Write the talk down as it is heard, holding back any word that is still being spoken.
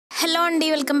Hello అండి,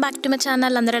 welcome back to my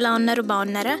channel. అందరూ ఎలా ఉన్నారు?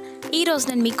 బాగున్నారా? ఈ రోజు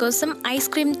నేను మీకోసం ఐస్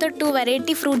క్రీమ్తో 2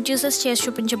 వెరైటీ ఫ్రూట్ జ్యూసెస్ చేసి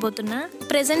చూపించబోతున్నా.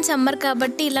 ప్రెజెంట్ సమ్మర్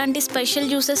కాబట్టి ఇలాంటి స్పెషల్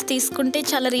జ్యూసెస్ తీసుకుంటే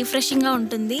చాలా రిఫ్రెషింగ్గా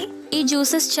ఉంటుంది. ఈ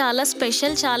జ్యూసెస్ చాలా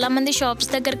స్పెషల్. చాలా మంది షాప్స్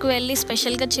దగ్గరకు వెళ్ళి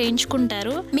స్పెషల్గా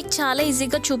చేయించుకుంటారు. మీకు చాలా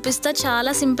ఈజీగా చూపిస్తా,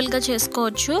 చాలా సింపుల్గా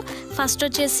చేసుకోవచ్చు. ఫస్ట్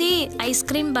వచ్చేసి ఐస్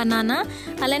క్రీమ్ బనానా,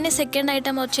 అలానే సెకండ్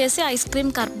ఐటమ్ వచ్చేసి ఐస్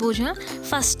క్రీమ్ కర్బూజా.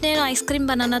 ఫస్ట్ నేను ఐస్ క్రీమ్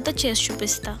బనానాతో చేసి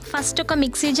చూపిస్తా. ఫస్ట్ ఒక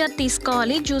మిక్సీ జార్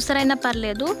తీసుకోవాలి, జ్యూసర్ అయినా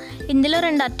పర్లేదు. ఇందులో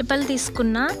 2 అరటిపళ్ళు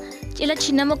తీసుకున్నా. ఇలా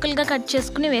చిన్న ముక్కలుగా కట్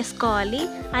చేసుకుని వేసుకోవాలి.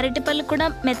 అరటిపళ్ళు కూడా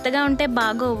మెత్తగా ఉంటే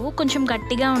బాగోవు, కొంచెం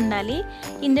గట్టిగా ఉండాలి.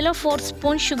 ఇందులో 4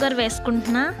 స్పూన్స్ షుగర్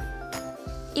వేసుకుంటున్నా.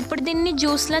 ఇప్పుడు దీన్ని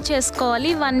జ్యూస్లా చేసుకోవాలి.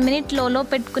 1 మినిట్ లోలో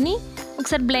పెట్టుకుని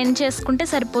ఒకసారి బ్లెండ్ చేసుకుంటే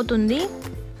సరిపోతుంది.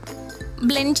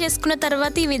 బ్లెండ్ చేసుకున్న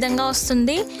తర్వాత ఈ విధంగా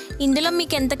వస్తుంది. ఇందులో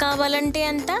మీకు ఎంత కావాలంటే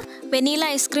అంత వెనీలా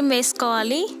ఐస్ క్రీమ్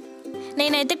వేసుకోవాలి.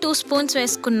 నేనైతే 2 స్పూన్స్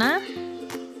వేసుకున్నా.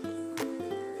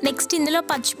 నెక్స్ట్ ఇందులో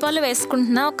పచ్చిపాలు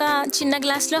వేసుకుంటున్నా. ఒక చిన్న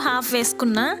గ్లాస్లో హాఫ్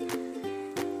వేసుకున్నా.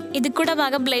 ఇది కూడా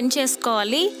బాగా బ్లెండ్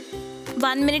చేసుకోవాలి.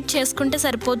 1 మినిట్ చేసుకుంటే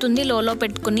సరిపోతుంది లోలో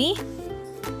పెట్టుకుని.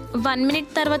 1 మినిట్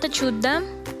తర్వాత చూద్దాం.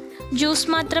 జ్యూస్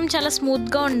మాత్రం చాలా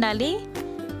స్మూత్గా ఉండాలి.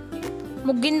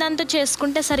 ముగ్గిందంతా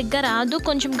చేసుకుంటే సరిగ్గా రాదు,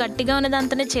 కొంచెం గట్టిగా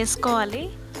ఉన్నదంతానే చేసుకోవాలి.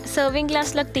 సర్వింగ్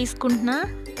గ్లాస్లోకి తీసుకుంటున్నా.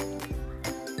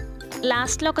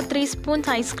 లాస్ట్లో ఒక 3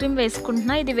 స్పూన్స్ ఐస్ క్రీమ్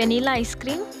వేసుకుంటున్నా. ఇది వెనీలా ఐస్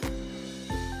క్రీమ్.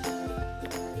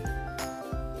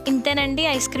 ఇంతేనండి,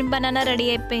 ఐస్ క్రీమ్ బనానా రెడీ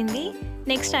అయిపోయింది.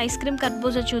 నెక్స్ట్ ఐస్ క్రీమ్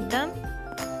కర్బూజా చూద్దాం.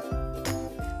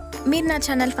 మీరు నా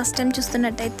ఛానల్ ఫస్ట్ టైం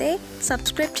చూస్తున్నట్టయితే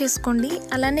సబ్స్క్రైబ్ చేసుకోండి,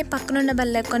 అలానే పక్కనున్న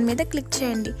బెల్ ఐకాన్ మీద క్లిక్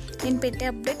చేయండి. నేను పెట్టే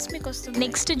అప్డేట్స్ మీకు వస్తుంది.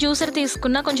 నెక్స్ట్ జ్యూసర్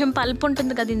తీసుకున్నా. కొంచెం పల్పు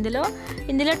ఉంటుంది కదా ఇందులో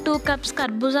 2 కప్స్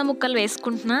కర్బూజా ముక్కలు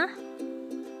వేసుకుంటున్నా.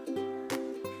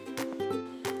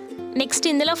 నెక్స్ట్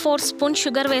ఇందులో 4 స్పూన్స్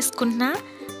షుగర్ వేసుకుంటున్నా.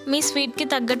 మీ స్వీట్కి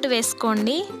తగ్గట్టు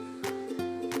వేసుకోండి.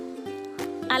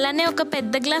 అలానే ఒక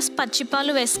పెద్ద గ్లాస్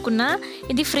పచ్చిపాలు వేసుకున్నా.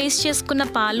 ఇది ఫ్రీజ్ చేసుకున్న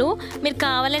పాలు. మీరు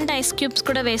కావాలంటే ఐస్ క్యూబ్స్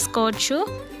కూడా వేసుకోవచ్చు.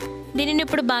 దీనిని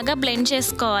ఇప్పుడు బాగా బ్లెండ్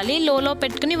చేసుకోవాలి. లోలో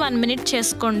పెట్టుకుని 1 మినిట్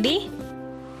చేసుకోండి.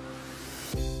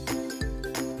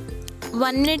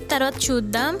 1 మినిట్ తర్వాత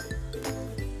చూద్దాం.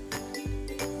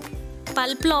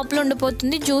 పల్ప్ లోపల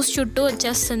ఉండిపోతుంది, జ్యూస్ చుట్టూ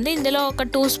వచ్చేస్తుంది. ఇందులో ఒక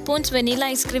 2 స్పూన్స్ వెనీలా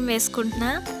ఐస్ క్రీమ్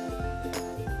వేసుకుంటున్నా.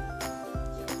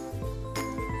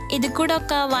 ఇది కూడా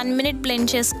ఒక 1 మినిట్ బ్లెండ్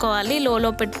చేసుకోవాలి లోలో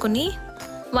పెట్టుకుని.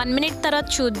 1 మినిట్ తర్వాత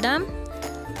చూద్దాం.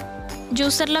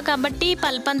 జ్యూసర్లో కాబట్టి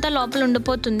పల్ప్ అంతా లోపల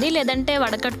ఉండిపోతుంది, లేదంటే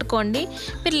వడకట్టుకోండి.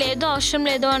 మీరు లేదు అవసరం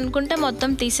లేదు అనుకుంటే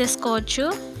మొత్తం తీసేసుకోవచ్చు.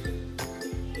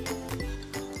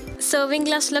 సర్వింగ్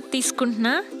గ్లాస్లోకి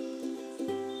తీసుకుంటున్నా.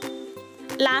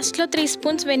 లాస్ట్లో 3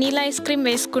 స్పూన్స్ వెనీలా ఐస్ క్రీమ్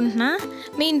వేసుకుంటున్నా.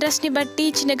 మీ ఇంట్రెస్ట్ని బట్టి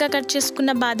చిన్నగా కట్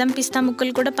చేసుకున్న బాదం పిస్తా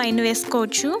ముక్కలు కూడా పైన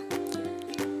వేసుకోవచ్చు.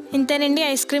 ఇంతేనండి,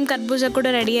 ఐస్ క్రీమ్ కర్బూజా కూడా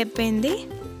రెడీ అయిపోయింది.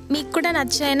 మీకు కూడా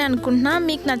నచ్చాయని అనుకుంటున్నా.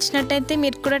 మీకు నచ్చినట్టయితే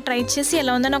మీరు కూడా ట్రై చేసి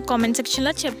ఎలా ఉందో నాకు కామెంట్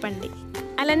సెక్షన్లో చెప్పండి.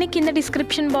 అలానే కింద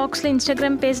డిస్క్రిప్షన్ బాక్స్లో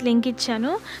ఇన్స్టాగ్రామ్ పేజ్ లింక్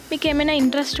ఇచ్చాను. మీకు ఏమైనా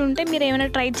ఇంట్రెస్ట్ ఉంటే, మీరు ఏమైనా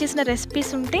ట్రై చేసిన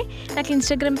రెసిపీస్ ఉంటే నాకు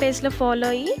ఇన్స్టాగ్రామ్ పేజ్లో ఫాలో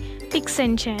అయ్యి పిక్స్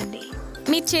సెండ్ చేయండి.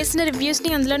 మీరు చేసిన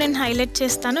రివ్యూస్ని అందులో నేను హైలైట్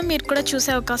చేస్తాను, మీరు కూడా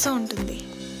చూసే అవకాశం ఉంటుంది.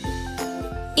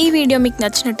 ఈ వీడియో మీకు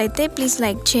నచ్చినట్టయితే ప్లీజ్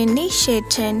లైక్ చేయండి, షేర్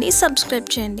చేయండి, సబ్స్క్రైబ్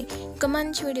చేయండి. ఒక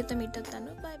మంచి వీడియోతో మీట్ అవుతాను.